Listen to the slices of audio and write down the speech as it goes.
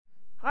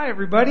Hi,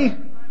 everybody.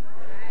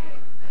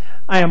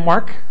 I am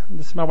Mark.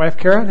 This is my wife,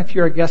 Kara. And if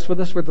you're a guest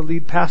with us, we're the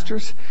lead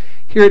pastors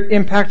here at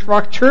Impact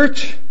Rock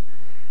Church.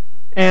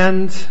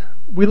 And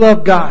we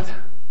love God.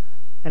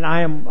 And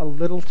I am a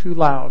little too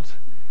loud.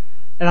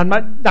 And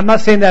I'm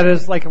not saying that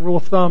as like a rule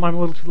of thumb. I'm a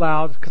little too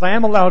loud because I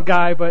am a loud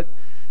guy, but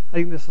I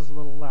think this is a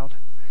little loud.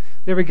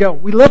 There we go.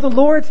 We love the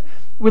Lord.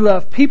 We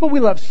love people.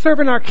 We love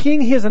serving our King.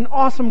 He is an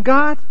awesome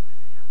God.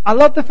 I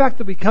love the fact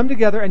that we come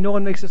together and no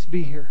one makes us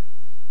be here.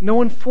 No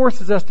one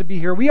forces us to be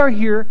here. We are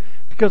here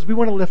because we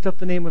want to lift up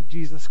the name of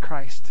Jesus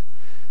Christ.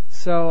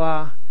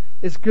 So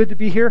it's good to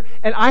be here.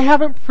 And I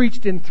haven't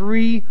preached in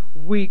 3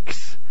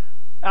 weeks.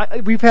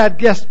 We've had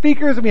guest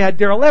speakers, and we had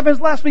Daryl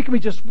Evans last week, and we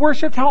just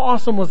worshiped. How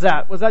awesome was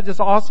that? Was that just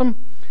awesome?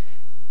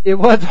 It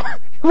was.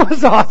 It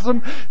was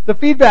awesome. The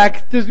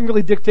feedback doesn't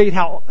really dictate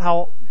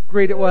how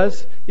great it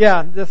was.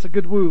 Yeah, that's a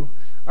good woo.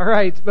 All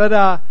right,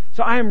 but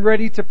so I am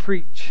ready to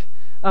preach.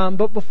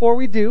 But before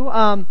we do,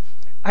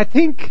 I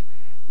think.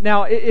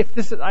 Now, if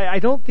this is, I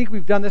don't think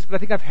we've done this, but I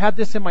think I've had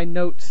this in my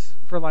notes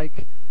for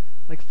like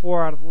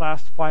 4 out of the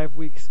last 5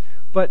 weeks.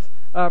 But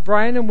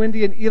Brian and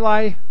Wendy and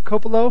Eli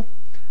Coppola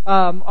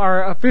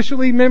are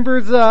officially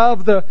members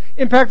of the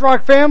Impact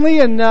Rock family,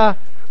 and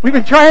we've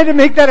been trying to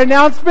make that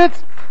announcement.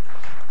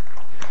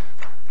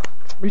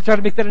 We tried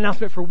to make that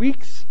announcement for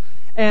weeks.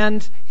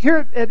 And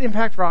here at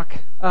Impact Rock,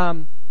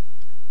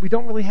 we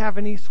don't really have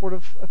any sort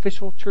of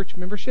official church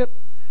membership.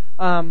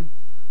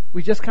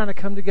 We just kind of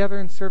come together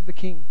and serve the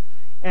King.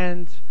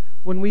 And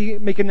when we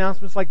make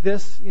announcements like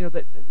this,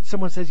 that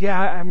someone says, yeah,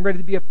 I'm ready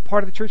to be a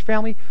part of the church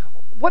family,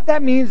 what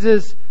that means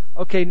is,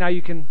 okay, now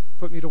you can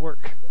put me to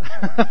work.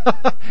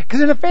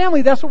 Because in a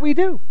family, that's what we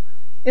do.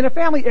 In a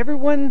family,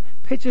 everyone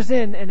pitches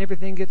in and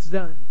everything gets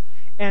done.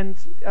 And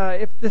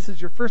if this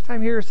is your first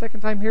time here or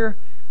second time here,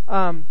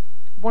 I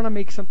want to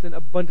make something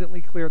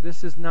abundantly clear.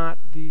 This is not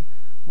the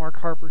Mark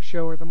Harper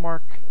show or the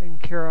Mark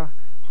and Kara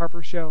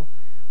Harper show.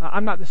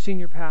 I'm not the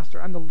senior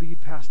pastor. I'm the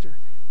lead pastor.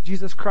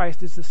 Jesus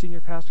Christ is the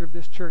senior pastor of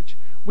this church.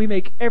 We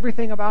make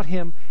everything about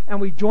Him, and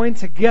we join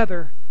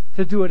together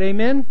to do it.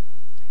 Amen?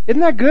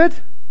 Isn't that good?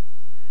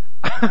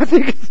 I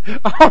think it's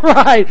all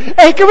right.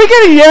 Hey, can we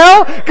get a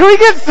yell? Can we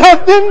get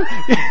something?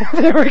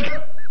 There we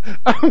go.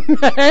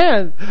 Oh,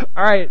 man.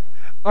 All right.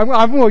 I'm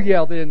going to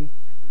yell then.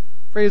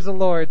 Praise the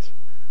Lord.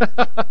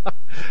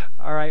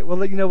 All right.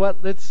 Well, you know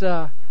what? Let's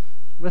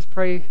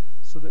pray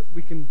so that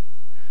we can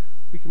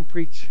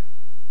preach.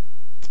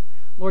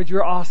 Lord,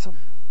 you're awesome.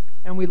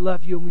 And we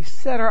love you, and we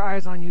set our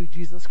eyes on you,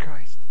 Jesus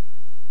Christ.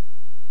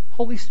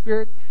 Holy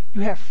Spirit,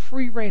 you have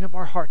free reign of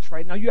our hearts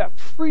right now. You have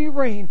free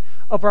reign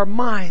of our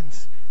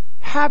minds.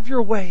 Have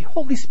your way.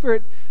 Holy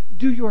Spirit,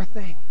 do your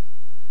thing.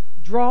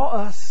 Draw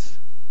us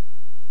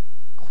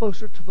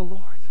closer to the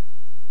Lord.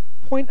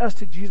 Point us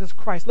to Jesus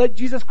Christ. Let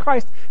Jesus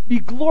Christ be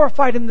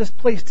glorified in this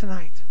place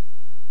tonight.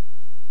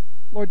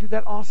 Lord, do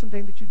that awesome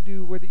thing that you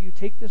do where that you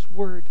take this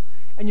word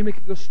and you make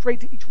it go straight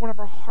to each one of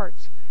our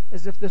hearts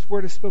as if this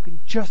word is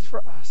spoken just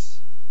for us.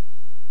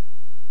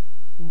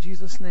 In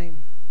Jesus'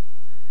 name,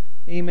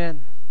 amen.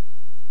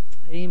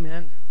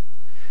 Amen.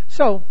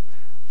 So,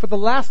 for the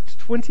last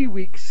 20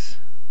 weeks,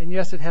 and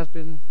yes, it has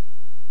been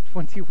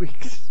 20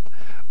 weeks,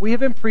 we have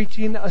been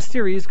preaching a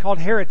series called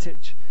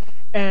Heritage.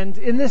 And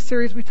in this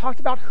series, we talked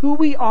about who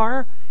we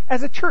are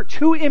as a church,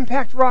 who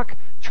Impact Rock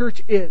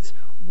Church is.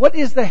 What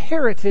is the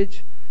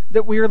heritage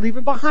that we are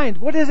leaving behind?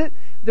 What is it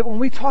that when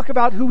we talk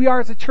about who we are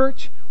as a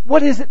church,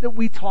 what is it that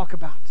we talk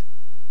about?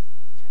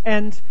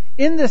 And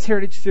in this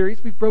Heritage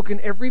series, we've broken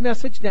every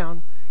message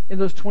down in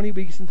those 20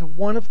 weeks into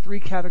one of 3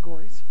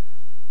 categories.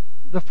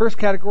 The first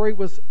category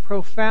was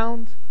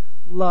profound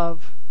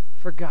love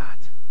for God.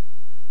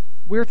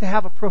 We're to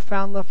have a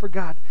profound love for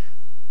God.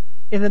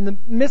 And in the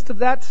midst of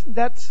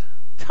that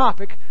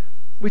topic,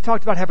 we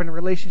talked about having a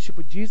relationship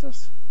with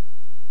Jesus.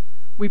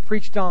 We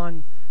preached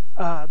on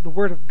the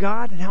Word of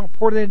God and how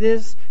important it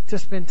is to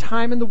spend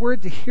time in the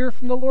Word, to hear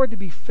from the Lord, to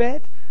be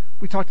fed.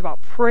 We talked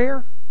about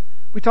prayer.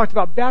 We talked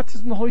about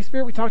baptism in the Holy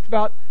Spirit. We talked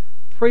about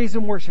praise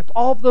and worship.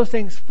 All of those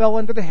things fell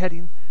under the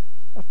heading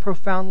of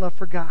profound love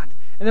for God.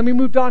 And then we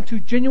moved on to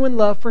genuine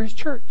love for His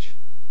church.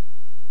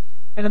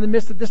 And in the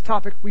midst of this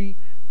topic, we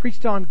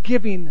preached on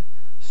giving,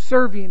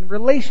 serving,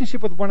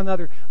 relationship with one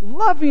another,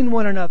 loving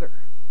one another,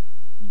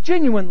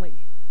 genuinely.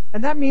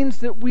 And that means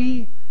that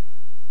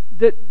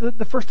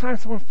the first time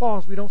someone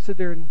falls, we don't sit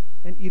there and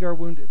eat our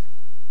wounded.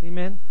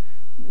 Amen?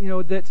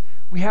 That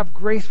we have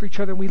grace for each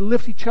other and we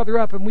lift each other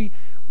up and we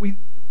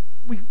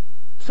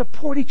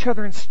support each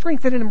other and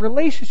strengthen in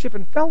relationship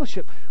and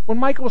fellowship. When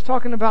Michael was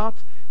talking about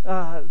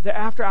the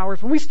after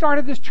hours, when we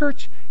started this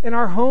church in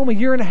our home a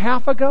year and a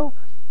half ago,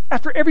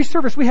 after every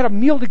service we had a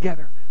meal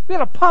together. We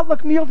had a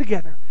potluck meal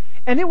together.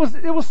 And it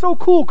was so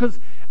cool because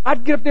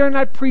I'd get up there and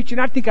I'd preach and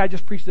I'd think I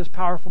just preached this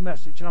powerful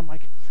message. And I'm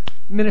like,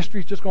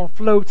 ministry's just going to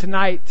flow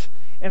tonight.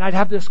 And I'd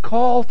have this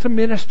call to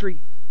ministry.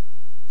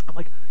 I'm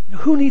like,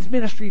 who needs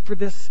ministry for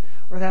this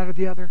or that or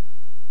the other?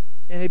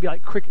 And it'd be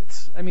like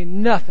crickets. I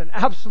mean, nothing.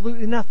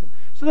 Absolutely nothing.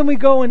 So then we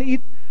go and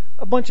eat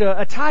a bunch of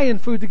Italian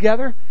food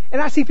together.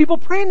 And I see people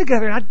praying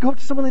together. And I'd go up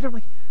to someone later. I'm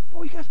like, What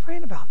were you guys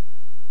praying about?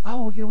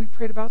 Oh, we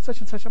prayed about such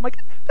and such. I'm like,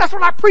 that's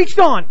what I preached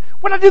on.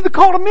 When I did the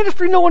call to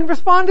ministry, no one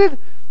responded.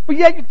 But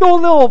yet you throw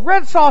a little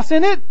red sauce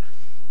in it,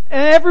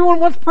 and everyone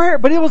wants prayer.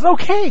 But it was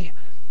okay.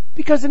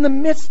 Because in the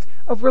midst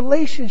of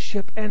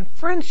relationship and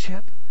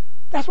friendship,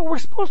 that's what we're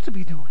supposed to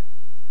be doing.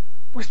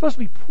 We're supposed to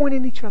be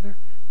pointing each other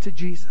to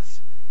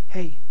Jesus.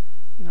 Hey,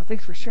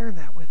 thanks for sharing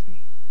that with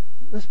me.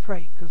 Let's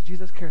pray, because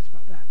Jesus cares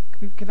about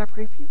that. Can I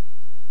pray for you?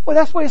 Boy,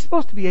 that's the way it's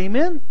supposed to be.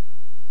 Amen?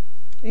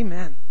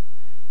 Amen.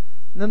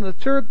 And then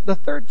the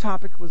third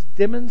topic was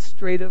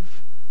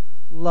demonstrative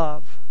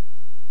love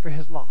for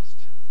His lost.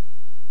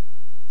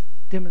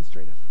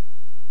 Demonstrative.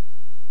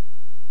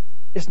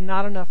 It's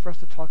not enough for us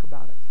to talk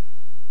about it.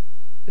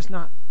 It's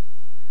not.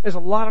 There's a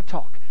lot of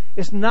talk.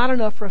 It's not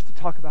enough for us to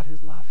talk about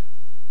His love.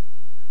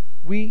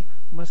 We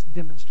must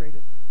demonstrate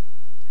it.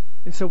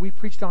 And so we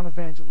preached on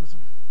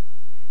evangelism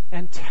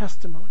and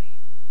testimony.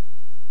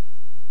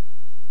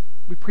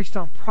 We preached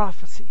on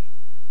prophecy.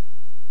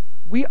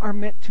 We are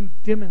meant to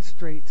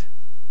demonstrate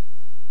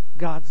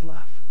God's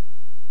love.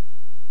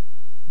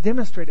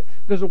 Demonstrate it.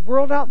 There's a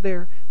world out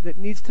there that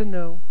needs to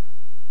know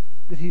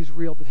that He's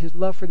real, that His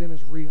love for them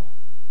is real.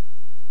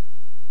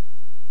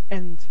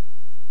 And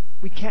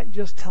we can't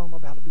just tell them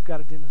about it. We've got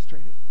to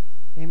demonstrate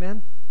it.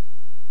 Amen?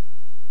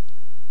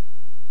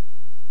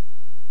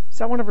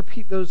 So I want to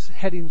repeat those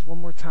headings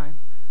one more time.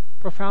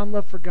 Profound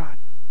love for God.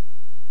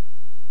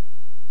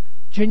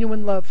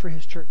 Genuine love for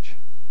His church.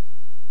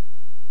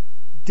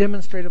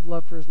 Demonstrative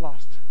love for His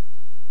lost.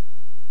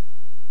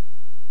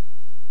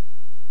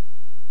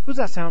 Who does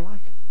that sound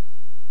like?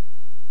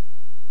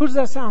 Who does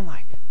that sound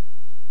like?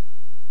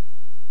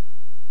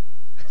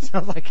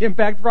 Sounds like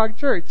Impact Rock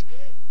Church.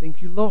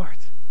 Thank you, Lord.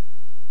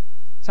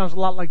 Sounds a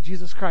lot like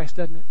Jesus Christ,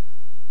 doesn't it?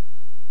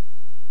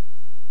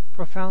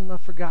 Profound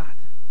love for God.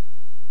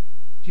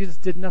 Jesus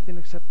did nothing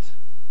except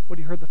what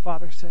He heard the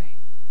Father say.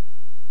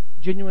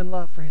 Genuine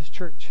love for His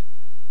church.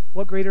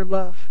 What greater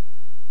love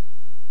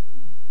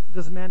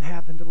does a man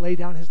have than to lay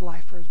down his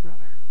life for his brother?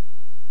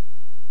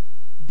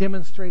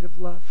 Demonstrative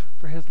love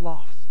for His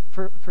lost.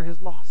 For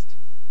His lost.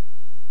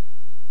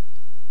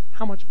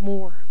 How much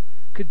more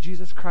could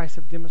Jesus Christ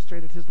have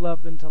demonstrated His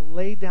love than to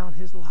lay down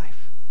His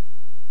life?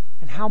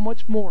 And how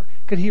much more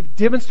could He have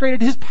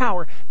demonstrated His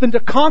power than to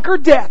conquer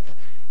death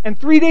and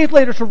 3 days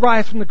later to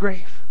rise from the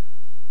grave?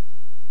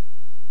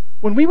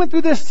 When we went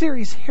through this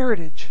series,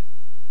 Heritage,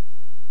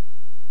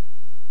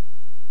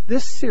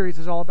 this series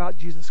is all about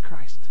Jesus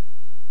Christ.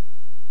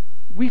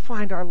 We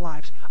find our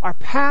lives, our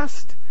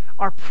past,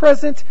 our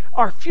present,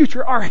 our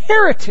future, our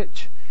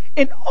heritage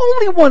in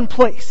only one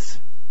place,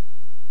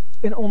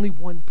 in only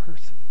one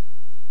person.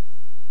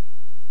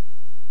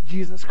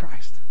 Jesus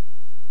Christ.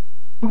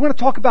 We want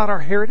to talk about our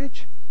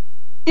heritage.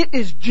 It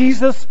is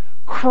Jesus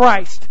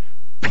Christ.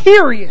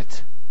 Period.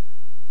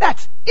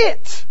 That's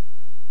it.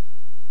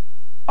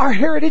 Our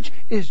heritage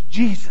is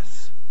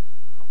Jesus.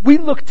 We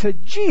look to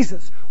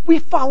Jesus. We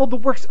follow the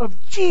works of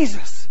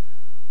Jesus.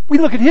 We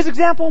look at His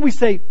example and we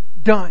say,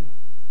 done.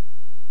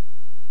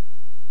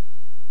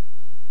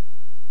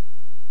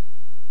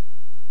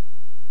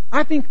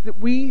 I think that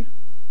we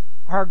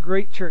are a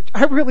great church.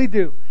 I really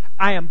do.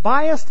 I am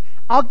biased.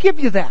 I'll give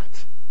you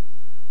that.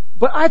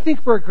 But I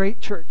think we're a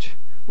great church.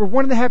 We're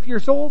 1.5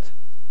 years old,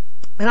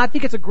 and I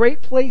think it's a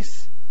great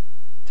place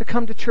to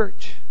come to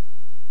church.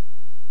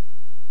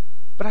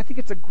 But I think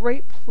it's a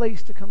great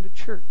place to come to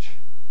church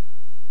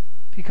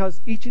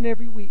because each and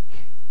every week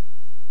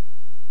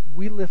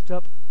we lift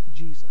up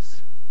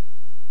Jesus.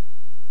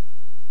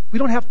 We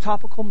don't have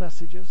topical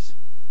messages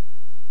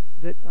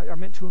that are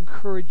meant to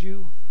encourage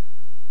you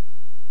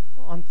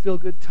on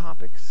feel-good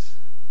topics.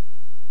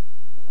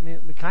 I mean,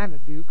 we kind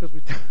of do because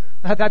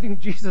I think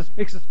Jesus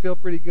makes us feel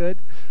pretty good.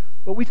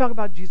 But we talk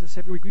about Jesus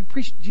every week. We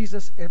preach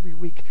Jesus every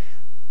week.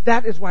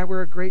 That is why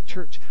we're a great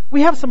church.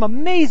 We have some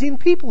amazing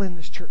people in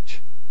this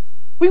church.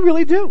 We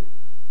really do.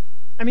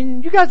 I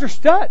mean, you guys are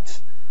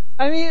studs.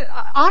 I mean,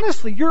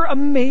 honestly, you're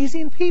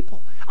amazing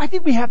people. I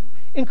think we have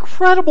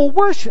incredible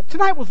worship.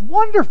 Tonight was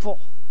wonderful.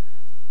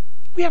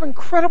 We have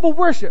incredible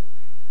worship.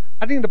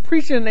 I think the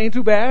preaching ain't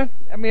too bad.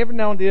 I mean, every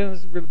now and then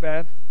it's really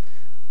bad.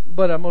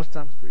 But most of the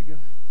time it's pretty good.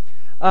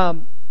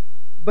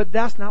 But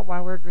that's not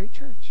why we're a great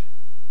church.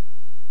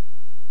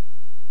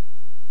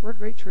 We're a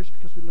great church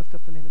because we lift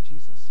up the name of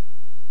Jesus.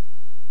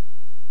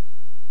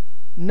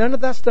 None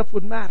of that stuff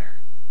would matter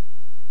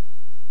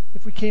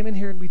if we came in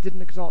here and we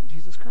didn't exalt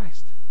Jesus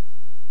Christ.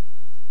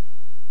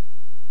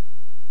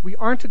 We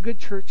aren't a good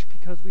church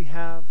because we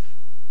have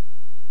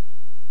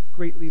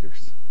great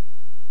leaders.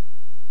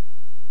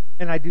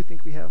 And I do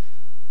think we have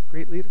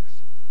great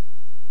leaders.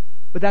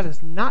 But that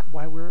is not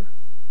why we're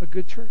a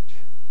good church.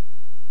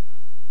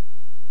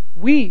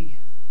 We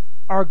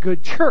are a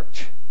good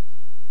church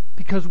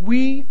because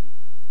we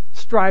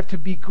strive to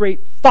be great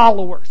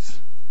followers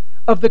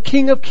of the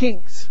King of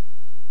Kings,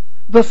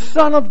 the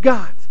Son of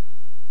God.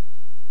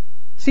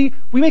 See,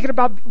 we make it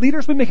about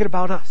leaders, we make it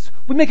about us.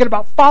 We make it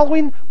about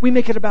following, we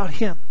make it about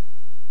Him.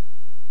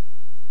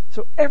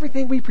 So So,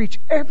 everything we preach,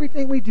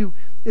 everything we do,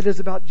 it is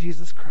about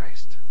Jesus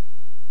Christ.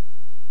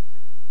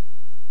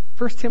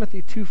 1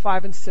 Timothy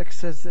 2:5-6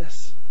 says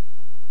this.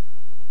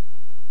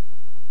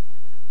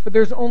 For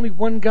there's only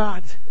one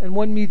God and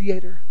one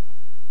mediator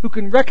who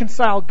can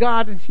reconcile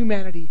God and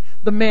humanity,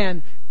 the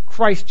man,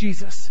 Christ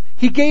Jesus.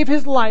 He gave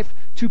his life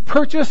to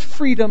purchase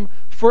freedom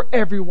for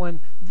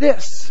everyone.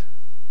 This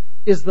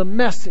is the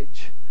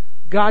message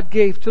God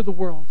gave to the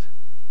world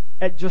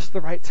at just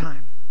the right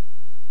time.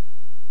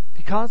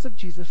 Because of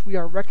Jesus, we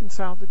are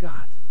reconciled to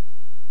God.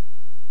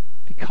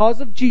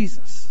 Because of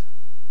Jesus,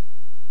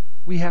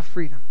 we have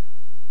freedom.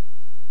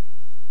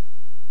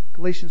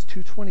 Galatians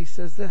 2:20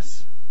 says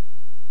this.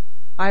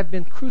 I have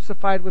been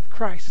crucified with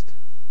Christ,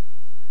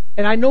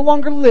 and I no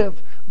longer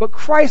live, but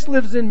Christ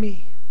lives in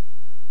me.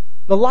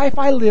 The life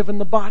I live in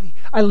the body,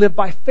 I live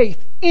by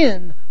faith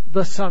in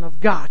the Son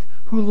of God,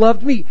 who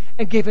loved me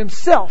and gave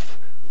himself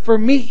for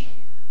me.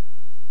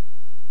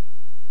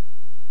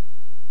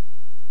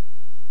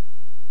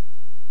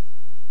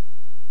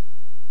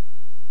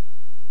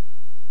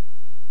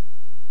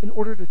 In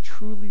order to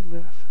truly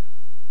live,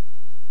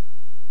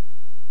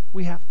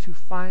 we have to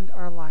find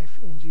our life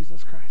in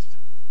Jesus Christ.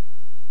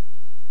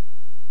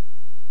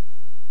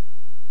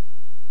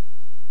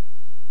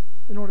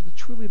 In order to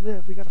truly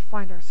live, we got to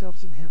find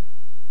ourselves in him.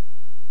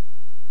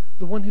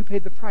 The one who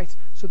paid the price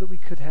so that we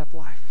could have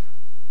life.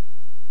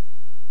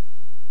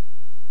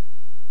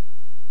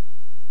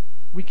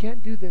 We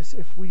can't do this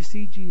if we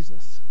see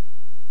Jesus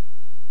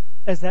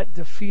as that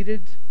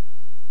defeated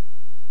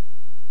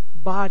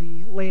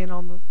body laying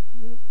on the,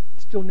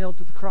 still nailed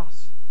to the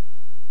cross.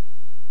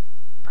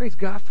 Praise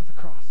God for the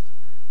cross.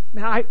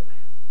 Man,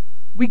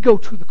 we go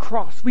to the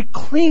cross. We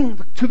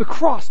cling to the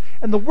cross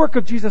and the work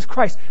of Jesus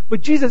Christ.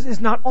 But Jesus is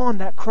not on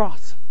that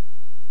cross.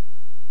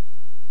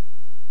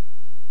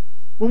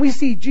 When we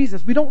see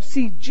Jesus, we don't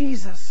see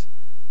Jesus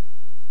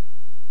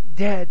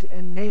dead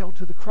and nailed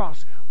to the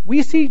cross.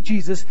 We see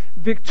Jesus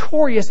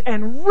victorious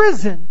and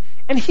risen.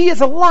 And he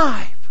is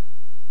alive.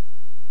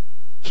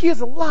 He is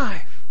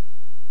alive.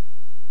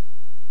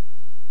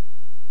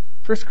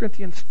 1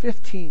 Corinthians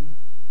 15,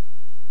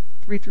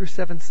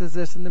 3-7 says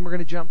this, and then we're going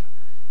to jump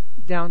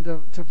down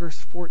to verse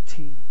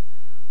 14.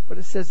 But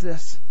it says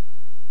this,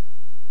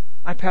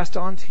 I passed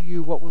on to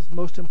you what was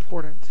most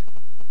important,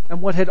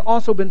 and what had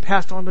also been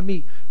passed on to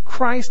me.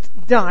 Christ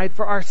died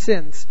for our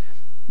sins,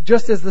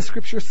 just as the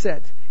Scripture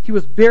said. He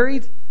was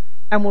buried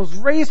and was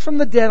raised from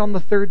the dead on the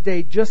third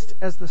day, just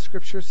as the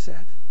Scripture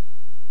said.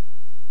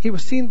 He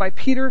was seen by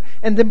Peter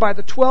and then by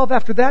the 12.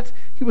 After that,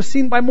 he was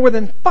seen by more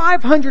than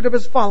 500 of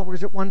his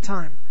followers at one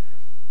time,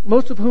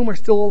 most of whom are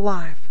still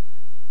alive,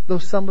 though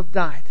some have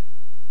died.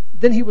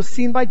 Then he was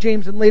seen by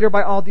James and later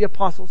by all the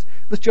apostles.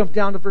 Let's jump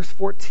down to verse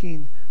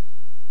 14.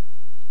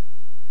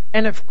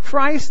 And if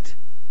Christ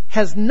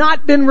has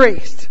not been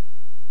raised,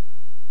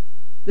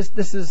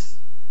 this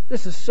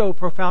is so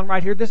profound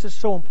right here. This is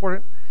so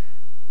important.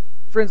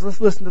 Friends,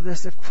 let's listen to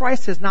this. If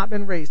Christ has not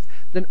been raised,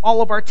 then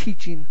all of our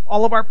teaching,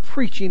 all of our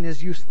preaching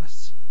is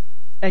useless.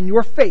 And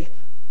your faith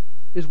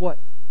is what?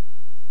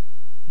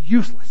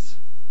 Useless.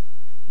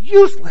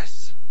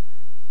 Useless.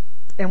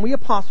 And we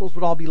apostles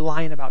would all be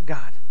lying about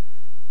God.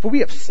 For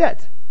we have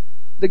said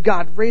that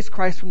God raised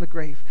Christ from the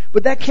grave.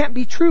 But that can't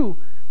be true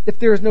if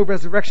there is no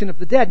resurrection of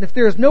the dead. And if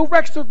there is no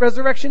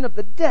resurrection of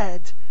the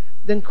dead,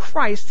 then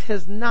Christ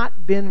has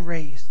not been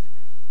raised.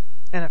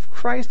 And if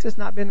Christ has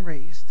not been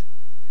raised,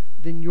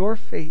 then your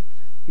faith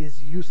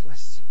is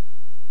useless,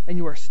 and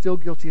you are still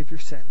guilty of your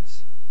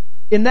sins.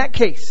 In that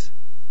case,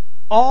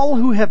 all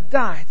who have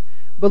died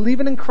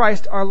believing in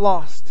Christ are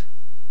lost.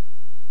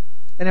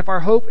 And if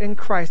our hope in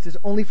Christ is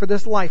only for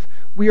this life,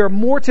 we are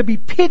more to be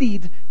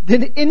pitied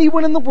than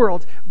anyone in the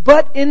world.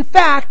 But in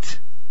fact,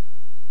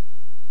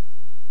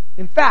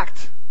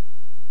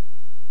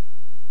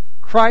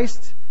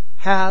 Christ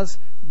has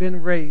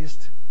been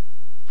raised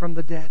from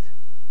the dead.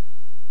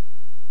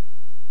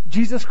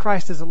 Jesus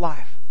Christ is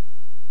alive.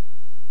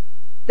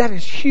 That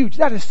is huge.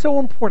 That is so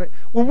important.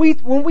 When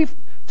we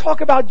talk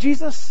about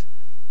Jesus,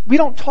 we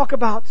don't talk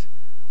about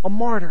a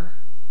martyr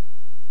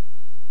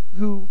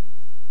who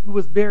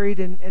was buried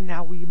and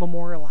now we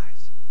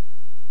memorialize.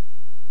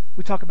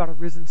 We talk about a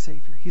risen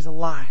Savior. He's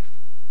alive.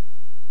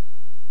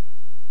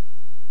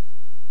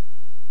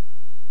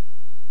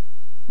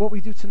 What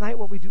we do tonight,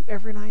 what we do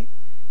every night,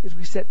 is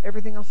we set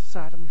everything else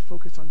aside and we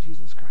focus on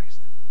Jesus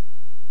Christ.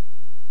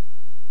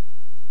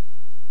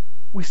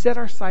 We set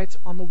our sights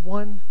on the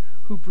one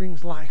who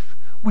brings life.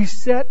 We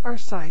set our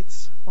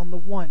sights on the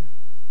one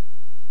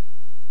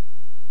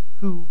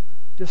who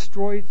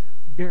destroyed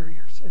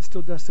barriers and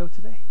still does so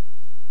today.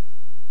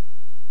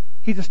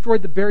 He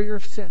destroyed the barrier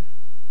of sin.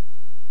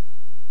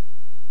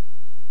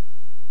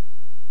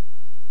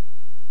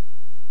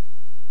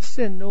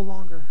 Sin no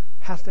longer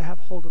has to have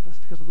hold of us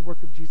because of the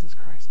work of Jesus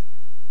Christ.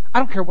 I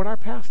don't care what our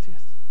past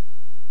is.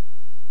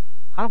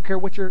 I don't care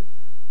what your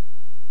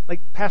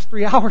past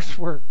 3 hours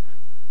were.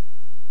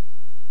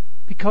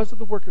 Because of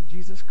the work of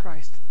Jesus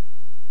Christ,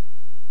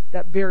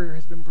 that barrier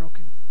has been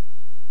broken.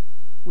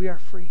 We are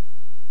free.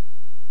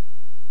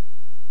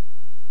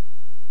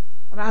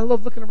 I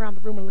love looking around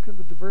the room and looking at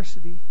the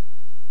diversity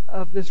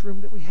of this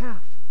room that we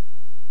have.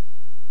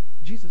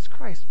 Jesus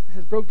Christ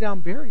has broke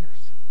down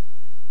barriers.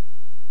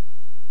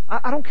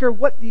 I don't care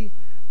what the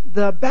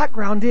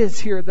background is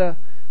here, the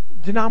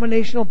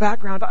denominational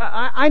background.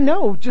 I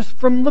know just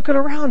from looking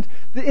around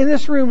that in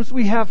this room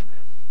we have,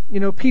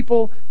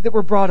 people that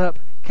were brought up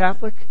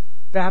Catholic,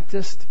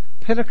 Baptist,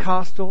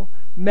 Pentecostal,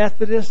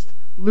 Methodist,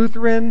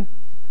 Lutheran,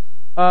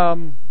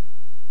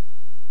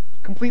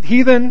 complete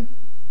heathen.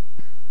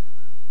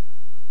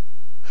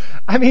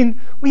 I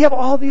mean, we have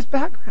all these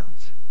backgrounds.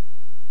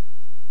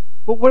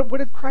 But what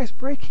did Christ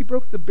break? He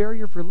broke the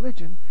barrier of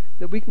religion,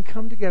 that we can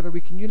come together,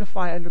 we can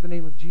unify under the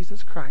name of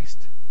Jesus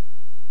Christ.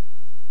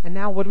 And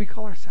now what do we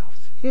call ourselves?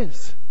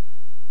 His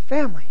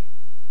family.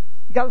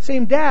 We got the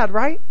same dad,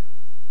 right?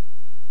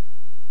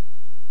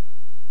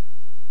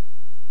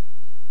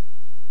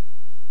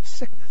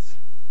 Sickness.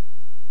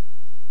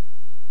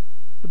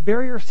 The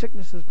barrier of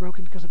sickness is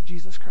broken because of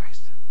Jesus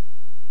Christ.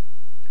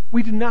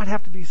 We do not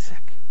have to be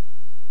sick.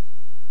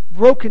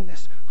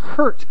 Brokenness,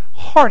 hurt,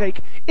 heartache,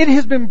 it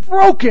has been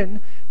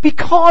broken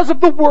because of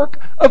the work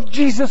of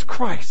Jesus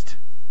Christ.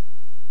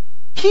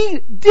 He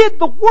did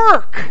the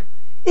work.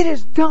 It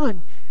is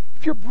done.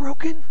 If you're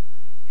broken,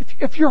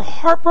 if you're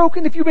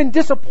heartbroken, if you've been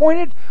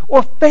disappointed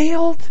or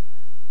failed,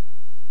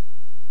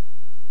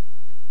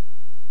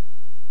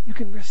 you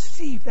can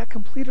receive that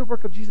completed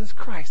work of Jesus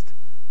Christ,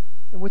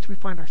 in which we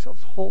find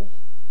ourselves whole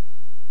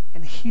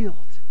and healed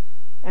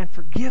and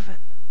forgiven.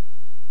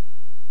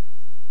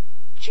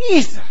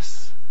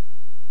 Jesus.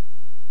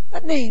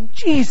 That name,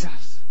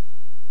 Jesus.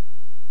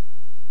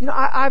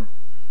 I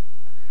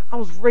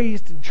was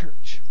raised in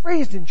church.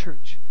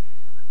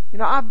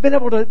 I've been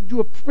able to do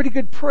a pretty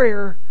good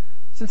prayer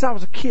since I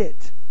was a kid.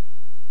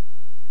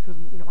 Because,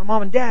 my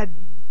mom and dad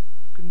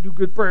can do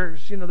good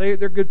prayers. They're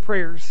good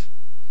prayers.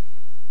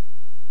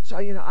 So,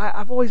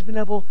 I've always been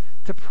able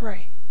to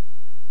pray.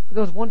 But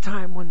there was one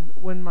time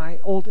when my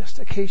oldest,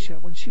 Acacia,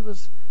 when she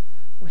was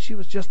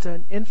just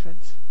an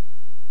infant,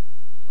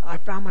 I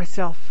found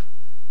myself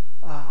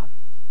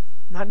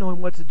not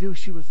knowing what to do.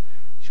 She was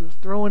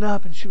throwing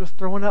up, and she was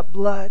throwing up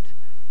blood,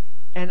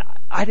 and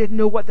I didn't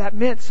know what that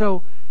meant.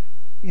 So,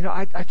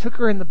 I took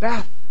her in the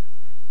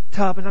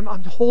bathtub, and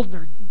I'm holding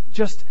her.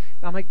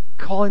 I'm like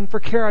calling for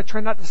Kara,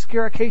 trying not to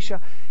scare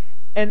Acacia,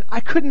 and I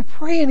couldn't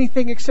pray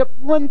anything except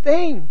one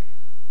thing: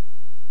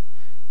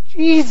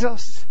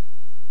 Jesus,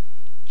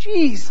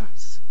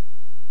 Jesus,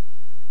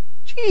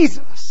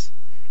 Jesus.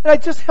 And I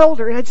just held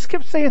her, and I just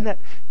kept saying that,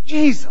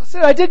 Jesus.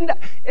 And I didn't,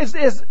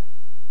 as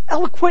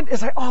eloquent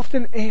as I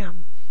often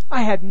am,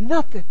 I had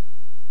nothing.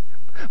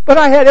 But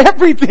I had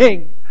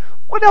everything.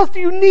 What else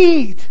do you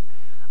need?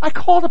 I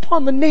called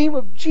upon the name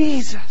of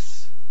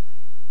Jesus.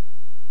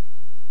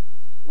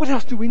 What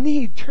else do we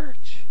need,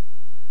 church?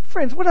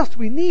 Friends, what else do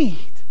we need?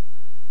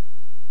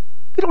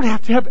 We don't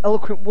have to have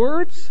eloquent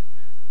words.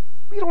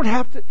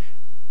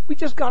 We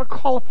just got to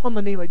call upon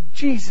the name of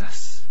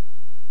Jesus.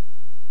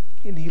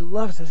 And He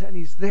loves us, and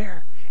He's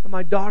there. And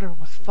my daughter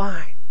was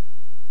fine.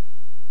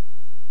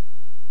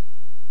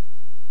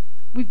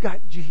 We've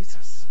got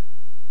Jesus.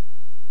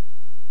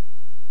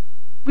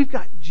 We've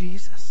got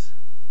Jesus.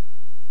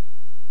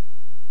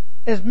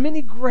 As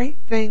many great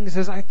things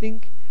as I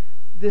think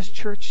this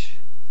church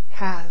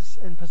has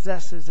and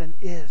possesses and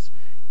is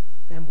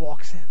and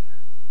walks in,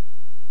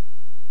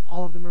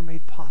 all of them are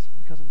made possible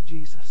because of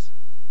Jesus.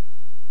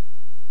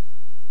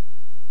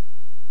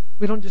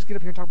 We don't just get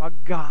up here and talk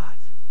about God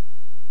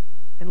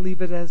and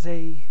leave it as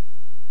a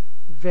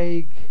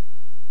vague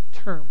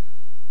term.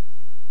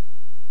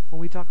 When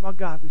we talk about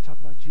God, we talk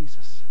about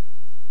Jesus.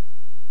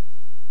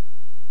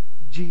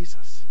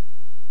 Jesus.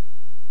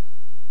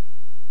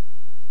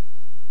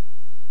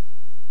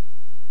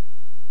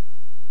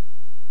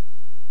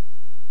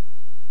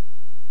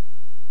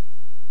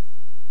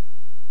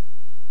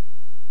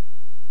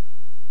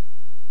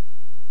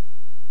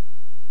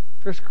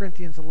 First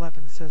Corinthians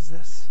 11 says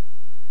this,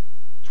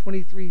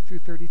 23 through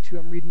 32.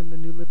 I'm reading in the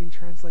New Living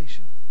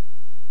Translation.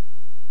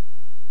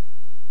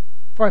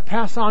 For I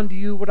pass on to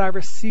you what I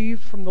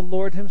received from the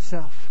Lord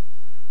Himself.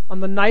 On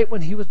the night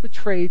when He was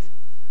betrayed,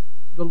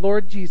 the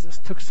Lord Jesus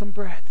took some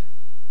bread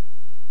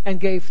and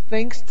gave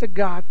thanks to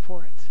God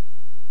for it.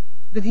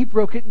 Then He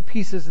broke it in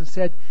pieces and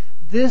said,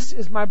 "This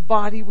is my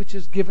body which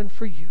is given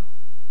for you.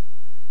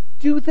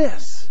 Do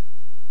this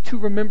to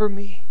remember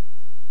me."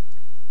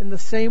 In the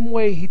same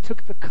way, He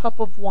took the cup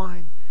of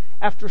wine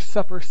after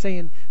supper,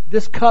 saying,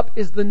 "This cup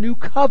is the new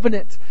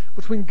covenant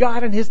between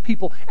God and His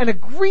people, an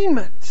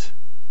agreement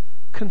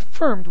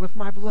confirmed with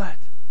my blood.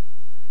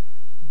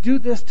 Do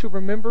this to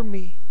remember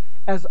me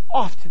as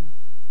often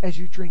as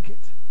you drink it.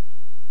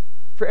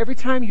 For every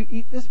time you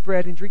eat this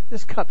bread and drink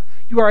this cup,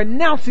 you are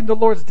announcing the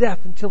Lord's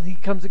death until He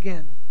comes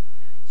again.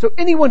 So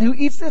anyone who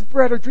eats this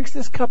bread or drinks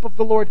this cup of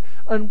the Lord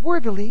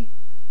unworthily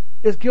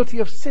is guilty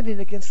of sinning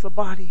against the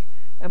body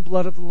and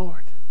blood of the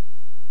Lord.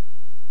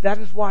 That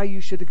is why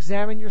you should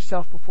examine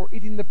yourself before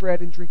eating the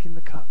bread and drinking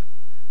the cup.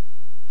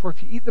 For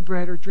if you eat the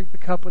bread or drink the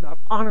cup without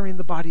honoring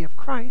the body of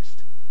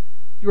Christ,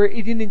 you are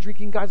eating and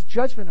drinking God's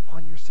judgment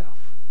upon yourself.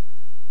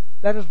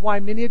 That is why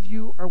many of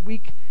you are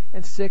weak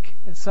and sick,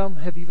 and some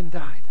have even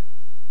died.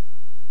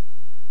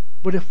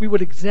 But if we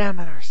would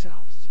examine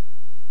ourselves,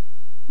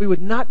 we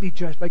would not be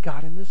judged by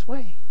God in this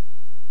way.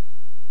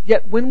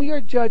 Yet when we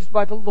are judged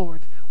by the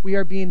Lord, we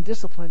are being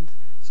disciplined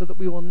so that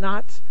we will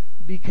not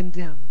be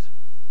condemned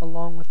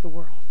along with the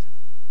world.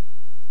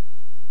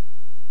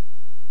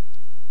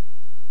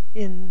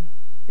 In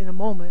a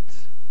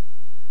moment,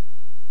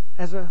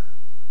 as a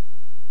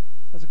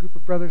group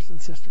of brothers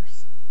and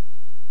sisters,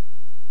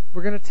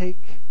 we're going to take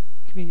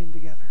communion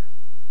together.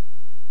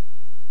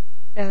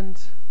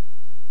 And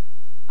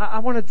I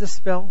want to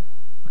dispel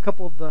a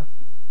couple of the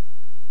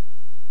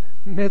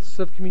myths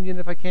of communion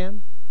if I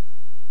can.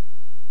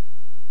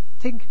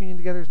 Taking communion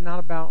together is not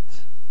about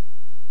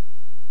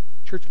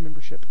church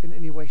membership in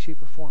any way,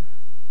 shape, or form.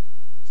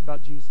 It's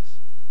about Jesus.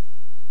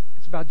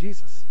 It's about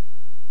Jesus.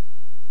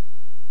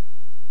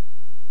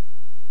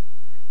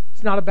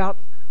 It's not about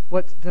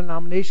what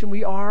denomination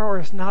we are, or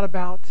it's not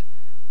about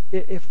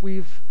if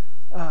we've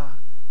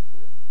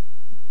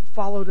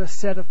followed a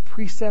set of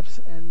precepts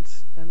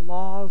and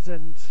laws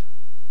and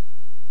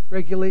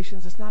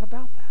regulations. It's not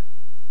about that.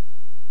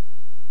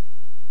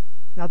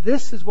 Now,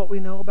 this is what we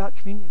know about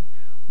communion.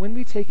 When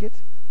we take it,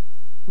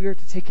 we are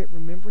to take it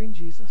remembering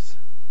Jesus,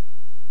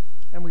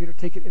 and we are to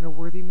take it in a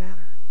worthy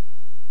manner.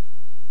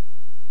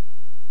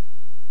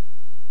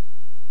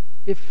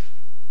 If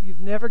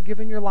you've never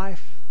given your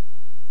life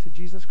to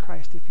Jesus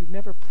Christ, if you've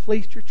never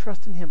placed your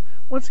trust in Him,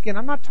 once again,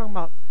 I'm not talking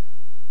about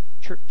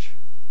church,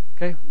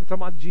 okay? We're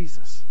talking about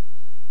Jesus.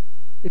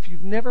 If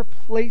you've never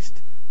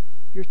placed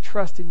your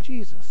trust in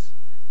Jesus,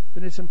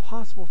 then it's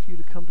impossible for you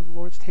to come to the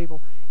Lord's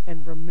table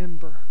and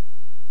remember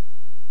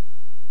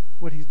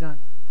what He's done.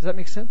 Does that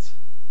make sense?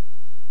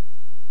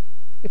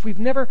 If we've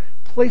never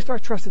placed our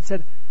trust and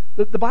said,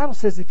 the Bible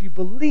says if you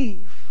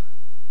believe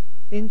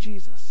in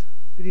Jesus,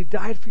 that He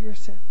died for your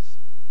sins,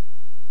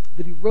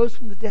 that He rose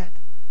from the dead,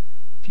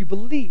 if you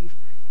believe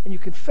and you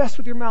confess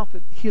with your mouth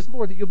that He is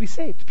Lord, that you'll be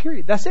saved.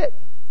 Period. That's it.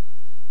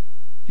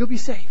 You'll be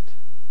saved.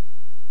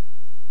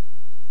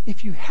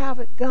 If you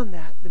haven't done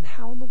that, then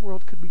how in the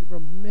world could we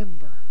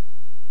remember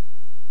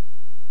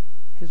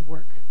His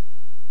work?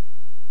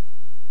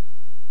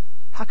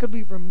 How could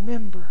we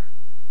remember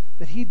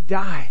that He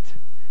died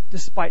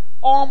despite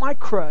all my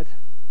crud,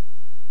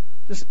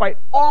 despite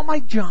all my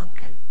junk?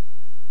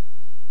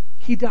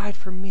 He died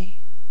for me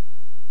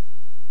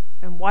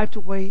and wiped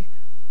away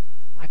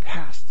my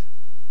past,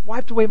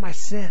 wiped away my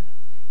sin,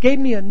 gave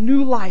me a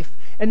new life.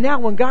 And now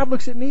when God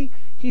looks at me,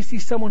 He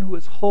sees someone who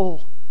is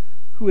whole,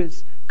 who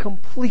is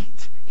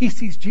complete. He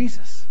sees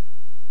Jesus.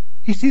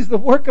 He sees the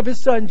work of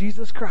His Son,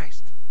 Jesus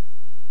Christ.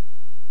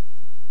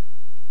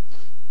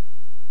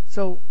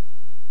 So,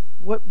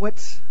 what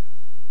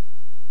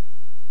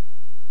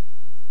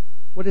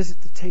is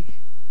it to take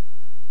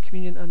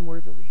communion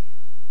unworthily?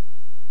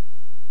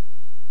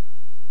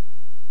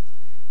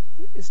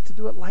 It's to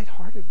do it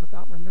lighthearted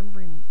without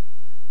remembering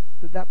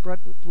that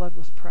blood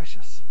was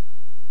precious.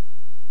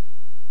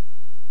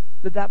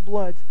 That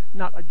blood,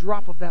 not a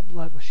drop of that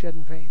blood, was shed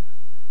in vain.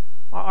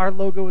 Our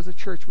logo as a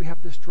church, we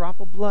have this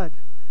drop of blood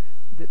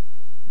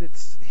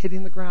that's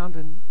hitting the ground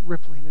and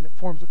rippling, and it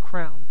forms a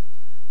crown.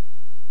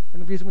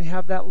 And the reason we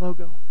have that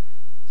logo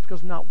is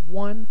because not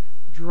one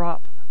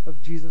drop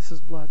of Jesus'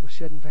 blood was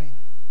shed in vain.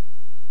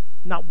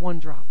 Not one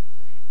drop.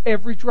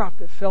 Every drop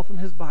that fell from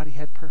His body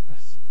had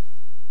purpose,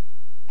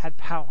 had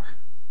power,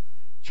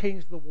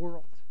 changed the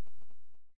world.